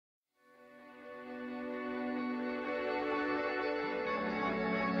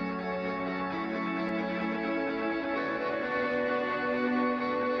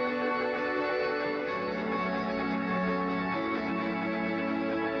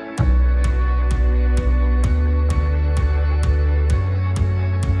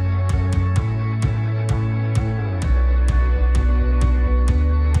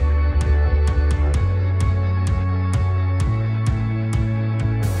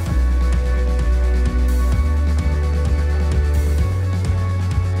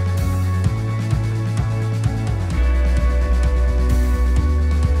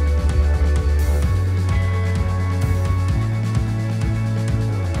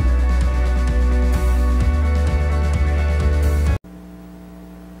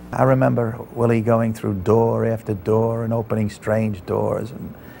I remember Willie going through door after door and opening strange doors,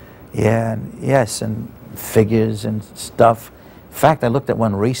 and yeah, and yes, and figures and stuff. In fact, I looked at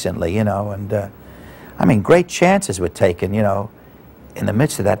one recently, you know, and I mean, great chances were taken, you know, in the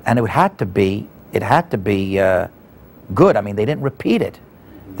midst of that, and it had to be good. I mean, they didn't repeat it.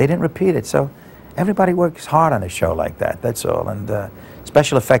 They didn't repeat it, so everybody works hard on a show like that, that's all, and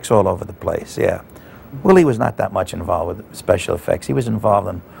special effects all over the place, yeah. Willie was not that much involved with special effects. He was involved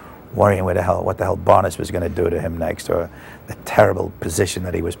in worrying what the hell Barnabas was going to do to him next, or the terrible position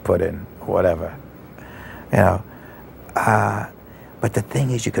that he was put in, whatever, you know. But the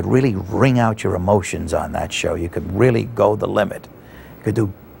thing is, you could really wring out your emotions on that show. You could really go the limit. You could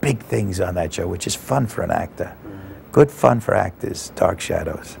do big things on that show, which is fun for an actor. Good fun for actors, Dark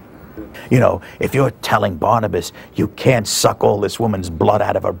Shadows. You know, if you're telling Barnabas, you can't suck all this woman's blood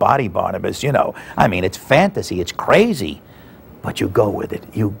out of her body, Barnabas, you know, I mean, it's fantasy, it's crazy, but you go with it.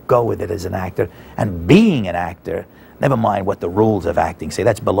 You go with it as an actor. And being an actor, never mind what the rules of acting say,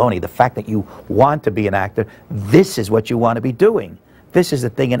 that's baloney. The fact that you want to be an actor, this is what you want to be doing. This is the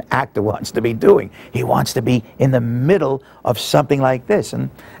thing an actor wants to be doing. He wants to be in the middle of something like this.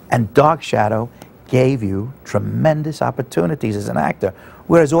 And Dark Shadow gave you tremendous opportunities as an actor,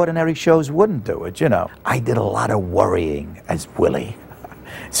 whereas ordinary shows wouldn't do it, you know. I did a lot of worrying as Willie.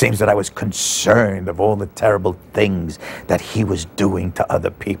 It seems that I was concerned of all the terrible things that he was doing to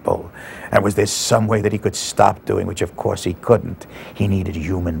other people. And was there some way that he could stop doing, which of course he couldn't. He needed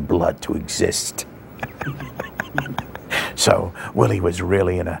human blood to exist. So Willie was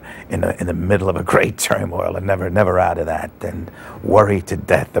really in the middle of a great turmoil, and never out of that, and worried to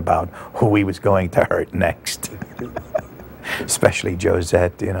death about who he was going to hurt next. Especially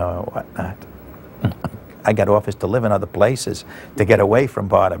Josette, you know, and whatnot. I got offers to live in other places to get away from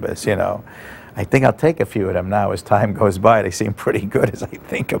Barnabas, you know. I think I'll take a few of them now as time goes by. They seem pretty good as I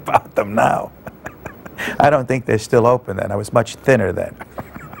think about them now. I don't think they're still open then. I was much thinner then.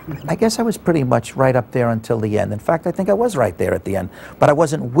 I guess I was pretty much right up there until the end. In fact, I think I was right there at the end. But I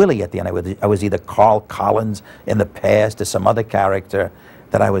wasn't Willie at the end. I was either Carl Collins in the past or some other character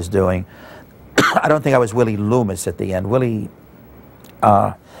that I was doing. I don't think I was Willie Loomis at the end. Willie,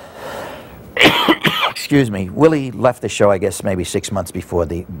 excuse me, Willie left the show, I guess, maybe 6 months before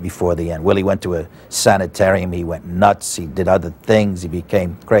the end. Willie went to a sanitarium. He went nuts. He did other things. He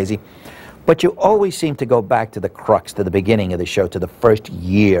became crazy. But you always seem to go back to the crux, to the beginning of the show, to the first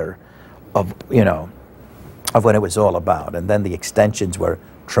year of, you know, of what it was all about. And then the extensions were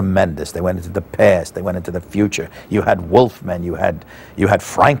tremendous. They went into the past. They went into the future. You had Wolfmen. You had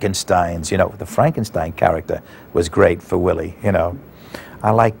Frankensteins. You know, the Frankenstein character was great for Willie. You know, I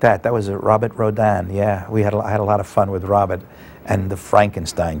like that. That was Robert Rodin. Yeah, I had a lot of fun with Robert and the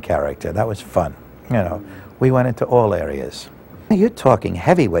Frankenstein character. That was fun. You know, we went into all areas. You're talking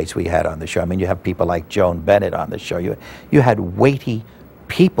heavyweights we had on the show. I mean, you have people like Joan Bennett on the show. You had weighty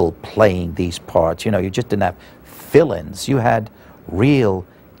people playing these parts. You know, you just didn't have fill-ins. You had real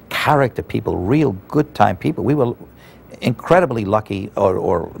character people, real good time people. We were incredibly lucky,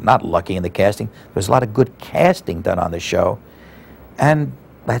 or not lucky in the casting. There was a lot of good casting done on the show. And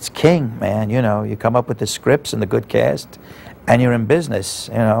that's king, man. You know, you come up with the scripts and the good cast, and you're in business,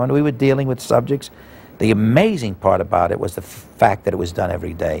 you know. And we were dealing with subjects. The amazing part about it was the fact that it was done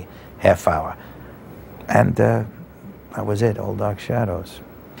every day, half hour. And that was it, Old Dark Shadows.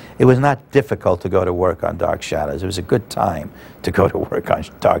 It was not difficult to go to work on Dark Shadows. It was a good time to go to work on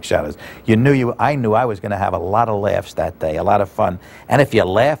Dark Shadows. I knew I was going to have a lot of laughs that day, a lot of fun. And if you're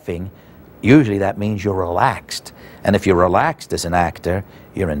laughing, usually that means you're relaxed. And if you're relaxed as an actor,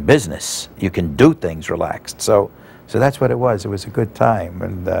 you're in business. You can do things relaxed. So that's what it was. It was a good time,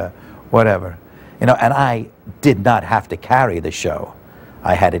 and whatever. You know, and I did not have to carry the show.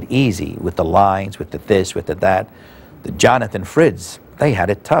 I had it easy with the lines, with the this, with the that. The Jonathan Fridz, they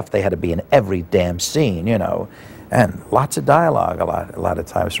had it tough. They had to be in every damn scene, you know. And lots of dialogue a lot of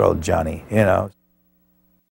times for old Johnny, you know.